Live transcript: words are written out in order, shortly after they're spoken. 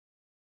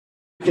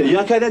You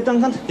okay there,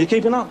 Duncan? You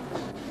keeping up?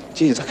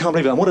 Jesus, I can't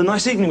believe it. What a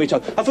nice evening we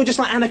had. I feel just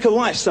like Anneka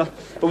Rice,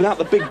 but without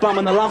the big bum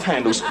and the love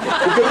handles. We've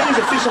got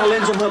a fisheye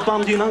lens on her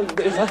bum, do you know?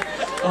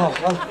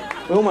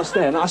 We're almost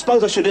there. Now, I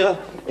suppose I should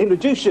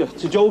introduce you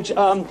to George.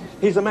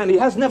 He's a man, he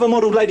has never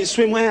modelled ladies'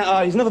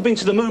 swimwear. He's never been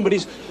to the moon, but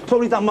he's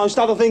probably done most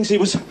other things. He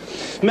was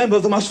a member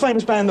of the most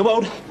famous band in the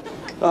world.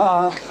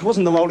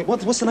 Wasn't the Rolling...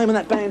 What's the name of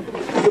that band?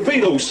 The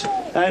Beatles.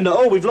 And,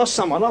 oh, we've lost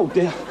someone. Oh,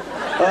 dear.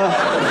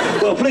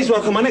 Well, please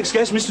welcome my next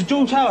guest, Mr.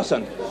 George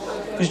Harrison.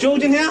 Is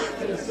George in here?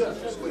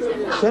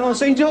 Can I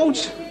see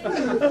George?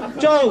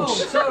 George!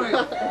 Oh, sorry.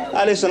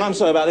 Listen, I'm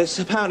sorry about this.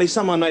 Apparently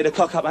someone made a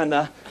cock up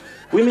and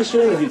we missed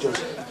your interview, George.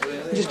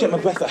 Let me just get my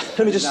breath out.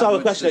 Let me just throw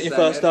a question at you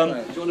first. Do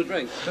you want a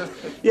drink?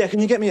 Yeah, can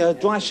you get me a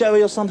dry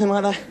sherry or something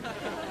like that?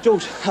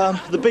 George,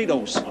 the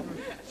Beatles.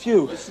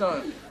 Phew. It's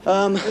not...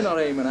 you're not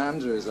Eamon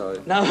Andrews, are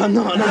you? No, I'm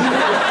not, no.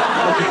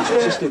 Okay,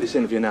 let's just do this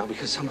interview now,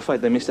 because I'm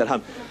afraid they missed it at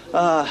home.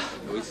 Are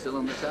we still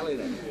on the telly,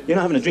 then? You're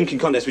not having a drinking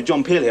contest with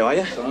John Peel here, are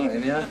you?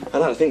 Fine, yeah. I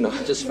don't think not.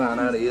 I just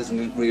found out he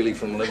isn't really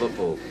from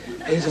Liverpool.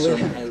 He's from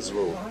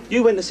Heswell.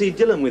 You went to see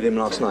Dylan with him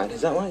last night,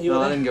 is that right?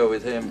 No, I didn't go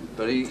with him,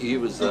 but he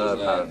was there,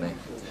 apparently.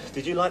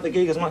 Did you like the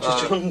gig as much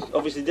as John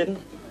obviously didn't?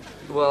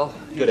 Well,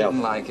 he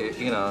didn't like it,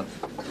 you know.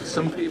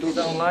 Some people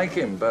don't like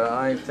him, but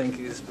I think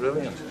he's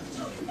brilliant.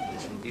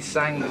 He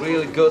sang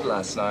really good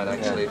last night,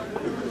 actually. Yeah.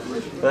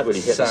 That really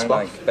hit the spot. Sang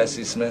like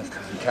Bessie Smith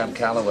and Cam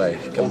Calloway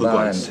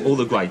combined. All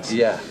the greats.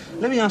 Yeah.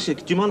 Let me ask you,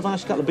 do you mind if I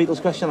ask you a couple of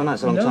Beatles questions? I know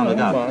it's a long time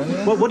ago. Mind,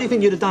 yeah. What do you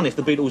think you'd have done if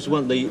the Beatles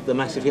weren't the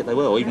massive hit they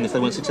were, or even if they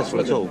weren't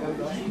successful at all?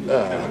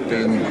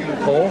 Being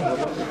poor.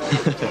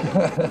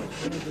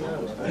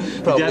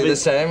 Probably the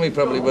same. We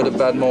probably would have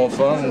had more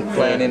fun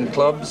playing in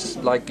clubs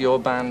like your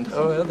band.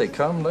 Oh, here they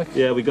come, look.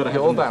 Yeah, we got to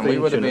have your band. We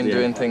would have been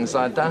doing things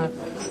like that.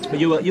 But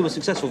you were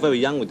successful very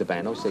young with the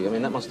band, obviously. I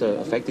mean, that must have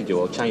affected you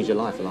or changed your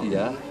life a lot.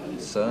 Yeah,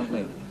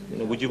 certainly. You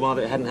know, would you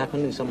rather it hadn't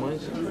happened in some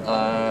ways?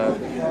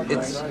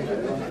 It's,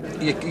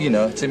 you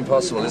know, it's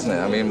impossible, isn't it?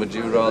 I mean, would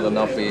you rather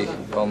not be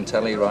on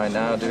telly right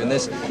now doing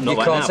this? Not you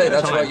right can't now, say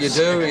that's times. what you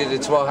do.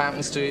 It's what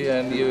happens to you,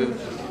 and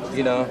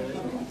you know.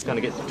 Kind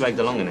of get dragged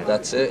along in it.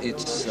 That's it.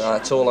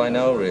 That's all I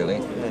know, really.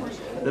 Yeah.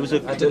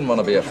 I didn't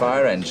want to be a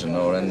fire engine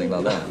or anything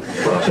like that.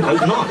 Well, I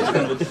hope not. It's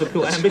kind of a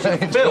difficult ambition to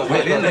fulfill,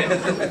 really, isn't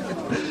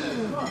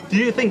it? Do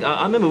you think,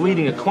 I remember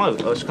reading a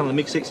quote, it was kind of the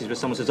mid-60s, where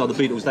someone says, oh, the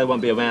Beatles, they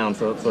won't be around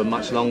for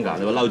much longer.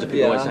 There were loads of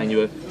people always saying you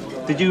were...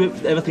 Did you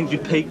ever think you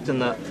peaked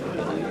and that...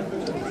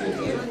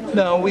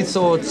 No, we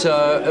thought,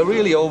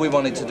 really all we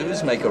wanted to do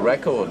is make a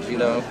record, you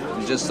know.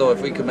 We just thought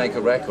if we could make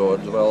a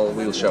record, well,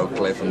 we'll show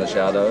Cliff and the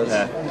Shadows.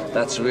 Yeah.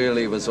 That's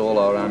really was all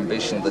our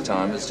ambition at the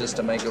time, was just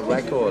to make a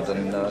record,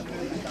 and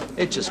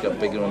it just got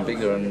bigger and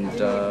bigger, and,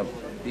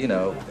 you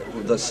know,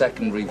 the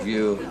second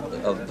review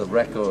of the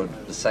record,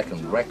 the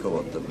second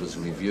record that was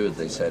reviewed,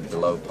 they said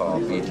below par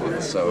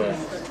Beatles, so,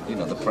 you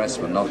know, the press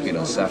were knocking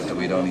us after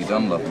we'd only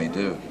done Love Me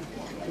Do.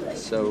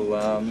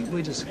 So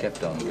we just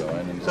kept on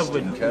going and just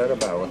didn't care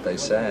about what they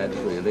said,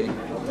 really.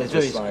 It's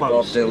just like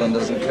Bob Dylan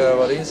doesn't care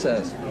what he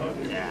says.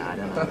 Yeah, I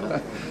don't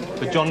know.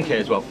 But John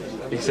cares well,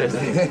 he says.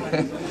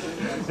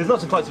 There's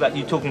lots of quotes about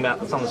you talking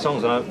about some of the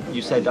songs. I know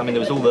you said, I mean, there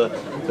was all the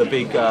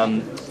big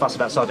fuss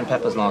about Sgt.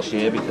 Pepper's last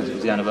year because it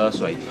was the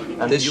anniversary.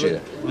 And this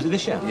year? Was it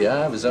this year?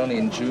 Yeah, it was only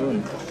in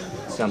June.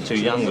 I'm too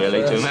young,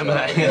 really, to remember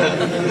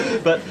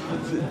that. But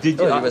did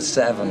you... Oh, you were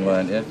 7,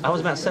 weren't you? I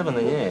was about 7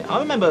 then, yeah. I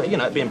remember, you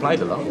know, it being played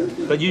a lot.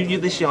 But you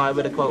this year, I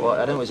read a quote, I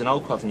don't know, it was an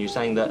old quote from you,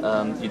 saying that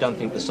you don't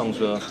think the songs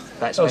were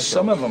that special. Oh,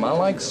 some of them. I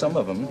liked some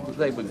of them.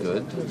 They were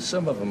good.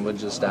 Some of them were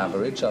just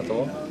average, I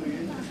thought.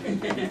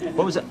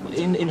 What was it?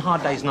 In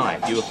Hard Day's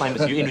Night, you were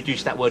famous, you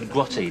introduced that word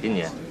grotty, didn't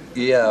you?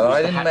 Yeah,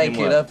 I didn't make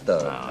it up,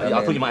 though. I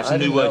thought you might have some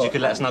new words you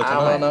could let us know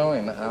tonight.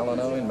 Alan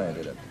Owen made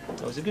it up.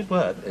 That was a good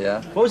word.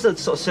 Yeah. What was the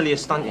sort of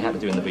silliest stunt you had to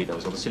do in the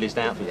Beatles, or the silliest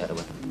outfit you had to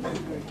wear?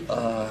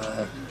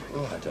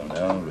 I don't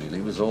know, really.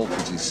 It was all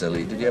pretty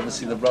silly. Did you ever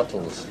see the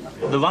Ruttles?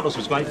 The Ruttles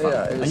was great fun.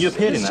 Yeah, and you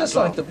appeared in that It's just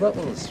like the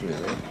Ruttles,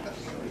 really.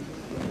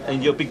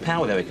 And you're a big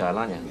pal with Eric Idle,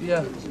 aren't you?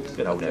 Yeah.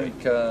 Good old Eric.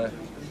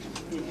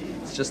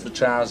 It's just the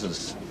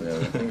trousers. Yeah,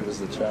 I think it was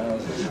the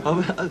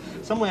trousers.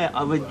 Somewhere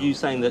I read you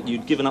saying that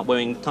you'd given up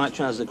wearing tight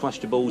trousers that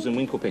crushed your balls and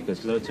winkle pickers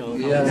because they were too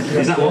uncomfortable. Yeah.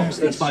 Is that what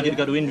inspired you to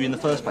go to India in the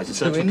first place? To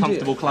search for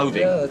comfortable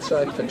clothing? Yeah, that's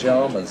right.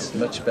 Pyjamas,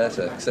 much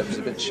better. Except it's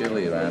a bit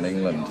chilly around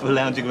England. For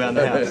lounging around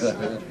the house.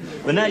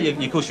 But now,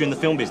 of course, you're in the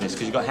film business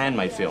because you've got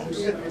Handmade Films.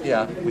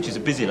 Yeah. Which is a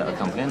busy little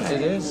company, isn't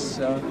it? It is.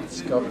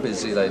 It's got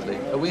busy lately.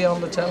 Are we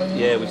on the telly?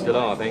 Yeah, we still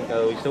are, I think.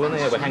 Oh, we still on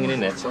there? We're hanging in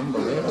there. It's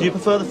unbelievable. Do you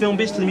prefer the film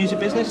biz to the music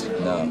business?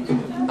 No.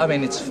 I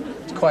mean, it's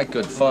quite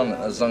good fun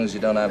as long as you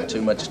don't have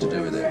too much to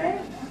do with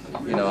it.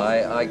 You know,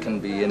 I can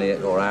be in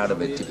it or out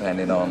of it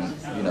depending on,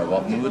 you know,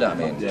 what mood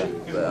I'm in. Yeah.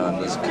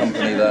 And there's a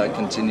company that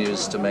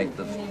continues to make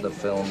the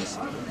films,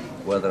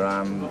 whether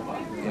I'm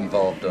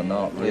involved or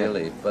not,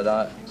 really. Yeah.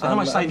 But so how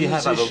much say do you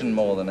have over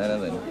more than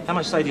anything? How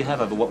much say do you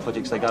have over what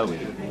projects they go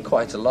with?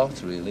 Quite a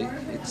lot, really.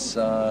 It's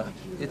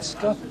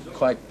got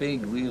quite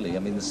big, really. I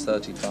mean, there's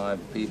 35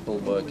 people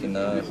working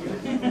there.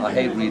 I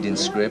hate reading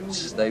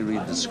scripts. They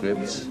read the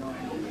scripts.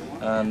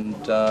 And,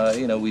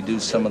 you know, we do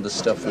some of the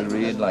stuff we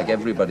read, like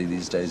everybody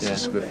these days is a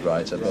script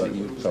writer, but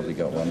you've probably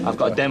got one. I've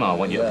got a demo I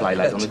want you to play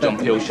later on the John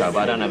Peel show, but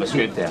I don't have a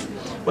script there.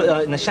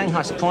 Well, in the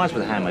Shanghai Surprise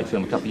with a handmade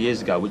film a couple of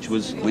years ago, which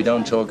was... We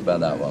don't talk about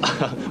that one.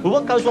 Well,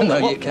 what goes wrong?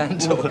 No, you can't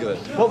talk about it.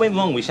 What went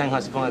wrong with Shanghai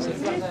Surprise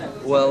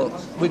then? Well,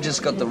 we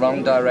just got the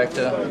wrong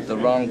director, the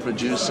wrong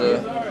producer,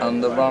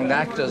 and the wrong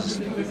actors.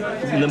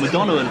 The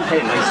Madonna and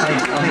Penn, they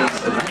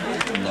say...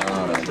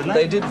 No,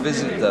 they did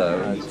visit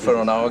though for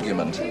an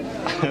argument.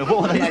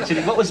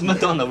 What was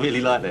Madonna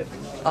really like then?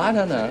 I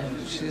don't know.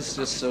 She's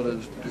just sort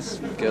of this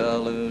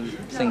girl who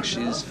thinks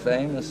she's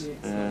famous.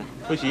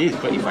 Well, she is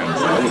pretty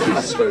famous.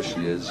 I suppose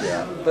she is,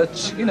 yeah.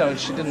 But, you know,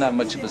 she didn't have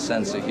much of a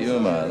sense of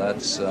humour.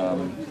 That's,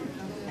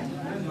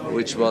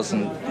 which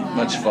wasn't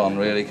much fun,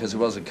 really, because it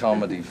was a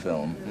comedy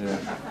film.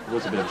 Yeah. It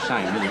was a bit of a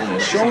shame, really,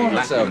 wasn't it? Sean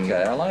was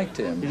okay. I liked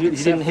him. He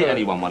didn't hit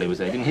anyone while he was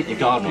there. He didn't hit your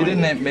garden. He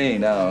didn't hit me,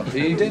 no.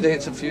 He did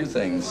hit a few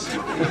things.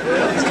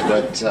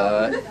 But,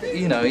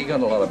 you know, he got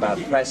a lot of bad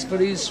press,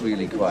 but he's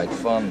really quite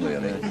fun,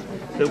 really.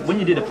 So when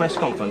you did a press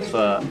conference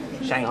for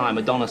Shanghai,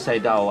 Madonna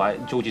said, "Oh,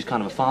 George is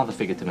kind of a father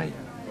figure to me."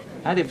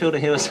 How did it feel to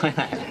hear her say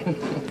that?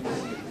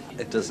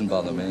 It doesn't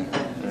bother me.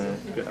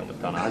 Good on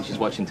Madonna. I hope she's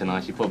watching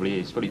tonight. She probably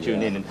is. She's probably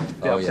tuned in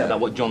and be upset about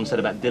what John said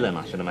about Dylan,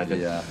 I should imagine.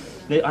 Yeah.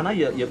 I know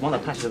you're one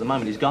of the passions at the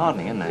moment is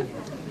gardening, isn't it?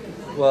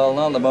 Well,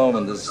 not at the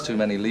moment. There's too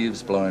many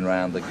leaves blowing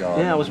around the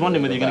garden. Yeah, I was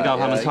wondering whether you're going to go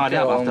home and tidy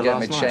up after last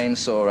night. Get my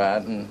chainsaw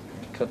out and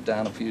cut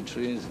down a few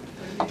trees.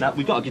 Now,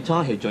 we've got a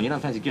guitar here, John. You don't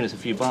fancy giving us a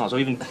few bars, or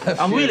even...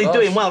 I'm really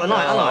doing well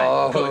tonight,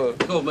 aren't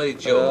I? Call me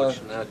George,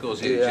 now of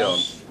course you, John.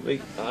 Do you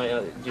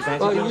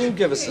fancy Well, you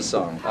give us a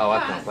song. Oh, I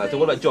can't play it.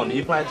 What about John? Do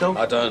you play it all?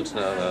 I don't,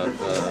 no.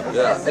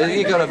 Yeah,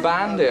 you got a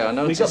band here. I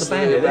noticed We've got the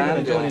band here. They're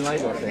going to join in here.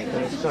 later, I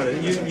think. Sorry,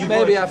 you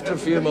Maybe boys, after a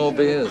few more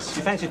beers. do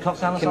you fancy a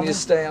cocktail or Can something? you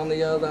stay on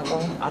the air that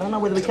long? I don't know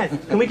whether we can.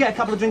 Can we get a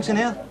couple of drinks in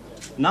here?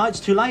 No, it's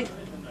too late.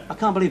 I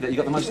can't believe it. You've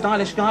got the most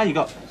stylish guy, you've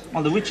got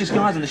one of the richest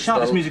guys and the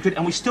sharpest music critic,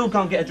 and we still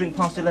can't get a drink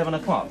past 11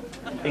 o'clock.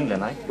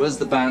 England, eh? Where's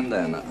the band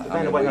then?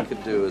 I mean, we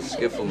could do a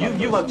skiffle.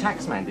 You wrote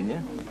Taxman, didn't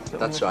you?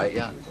 That's right,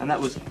 yeah. And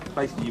that was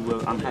basically you were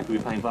unhappy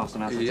with paying vast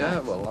amounts of tax. Yeah,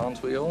 well,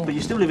 aren't we all? But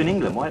you still live in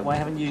England. Why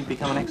haven't you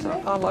become an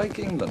exile? I like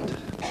England.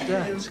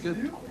 Yeah, It's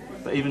good.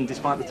 But even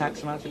despite the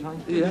tax amounts you're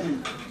paying? Yeah.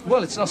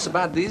 Well, it's not so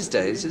bad these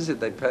days, is it?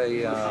 They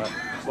pay,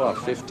 what,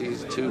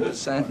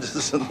 52% or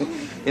something.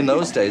 In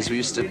those days, we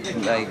used to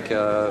make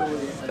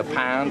a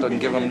pound and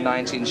give them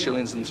 19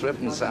 shillings and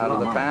threepence out of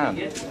the pound.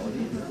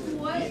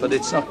 But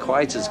it's not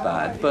quite as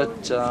bad.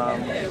 But,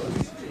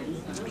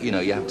 you know,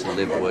 you have to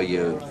live where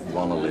you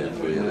want to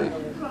live, really.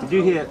 Did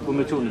you hear, when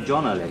we were talking to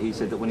John earlier, he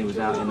said that when he was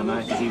out in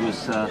America, he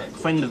was a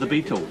friend of the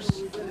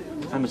Beatles.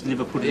 Famous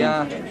Liverpoolian.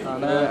 Yeah, I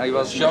know. He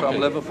wasn't from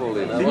Liverpool,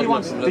 you know.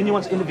 Didn't you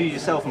once interview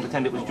yourself and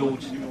pretend it was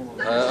George?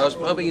 I was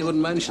hoping you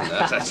wouldn't mention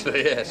that,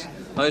 actually, yes.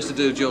 I used to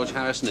do George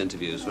Harrison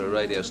interviews for a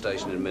radio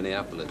station in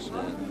Minneapolis.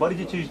 Why did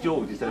you choose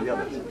George instead of the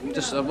others?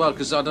 Just, well,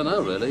 because I don't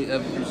know, really.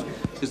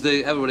 Because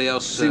everybody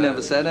else... He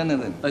never said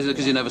anything.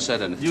 Because he never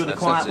said anything. You were the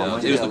quiet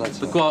one, He was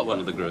the quiet one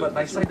of the group. But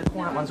they say the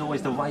quiet one's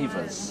always the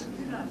ravers.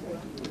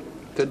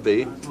 Could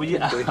be. Were you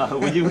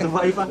the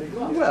raver?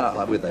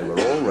 Well, they were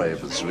all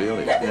ravers,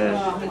 really. Yeah.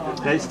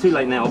 Now, it's too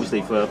late now,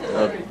 obviously, for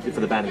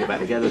the band to get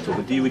back together at all,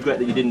 but do you regret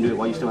that you didn't do it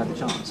while you still had the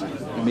chance?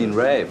 You mean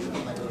rave?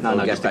 No,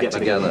 Or just to get back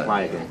together and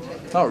play again.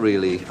 Not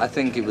really. I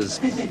think it was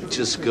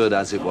just good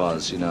as it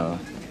was, you know.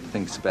 I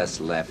think it's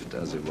best left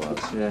as it was.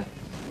 Yeah.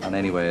 And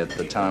anyway, at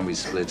the time we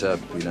split up,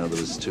 you know,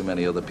 there was too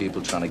many other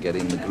people trying to get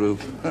in the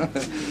group.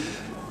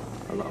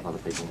 A lot of other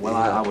people. Well,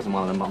 I wasn't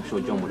one of them, but I'm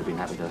sure John would have been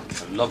happy to...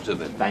 Loved to have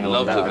been. Bang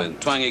along Loved to have that. been.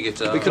 Twangy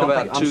guitar. We could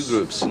have had two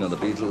groups, you know, the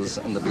Beatles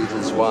and the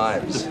Beatles'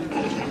 wives.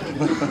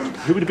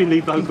 Who would have been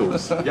lead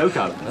vocals?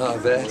 Yoko. Oh,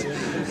 I bet.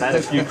 They had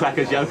a few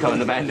crackers Yoko in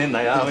the band, didn't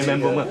they? I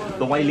remember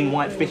the Wailing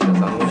White Fish or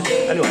something.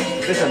 Anyway,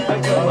 listen,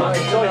 thanks very much.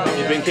 Enjoy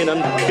your drinking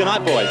and good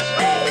night, boys.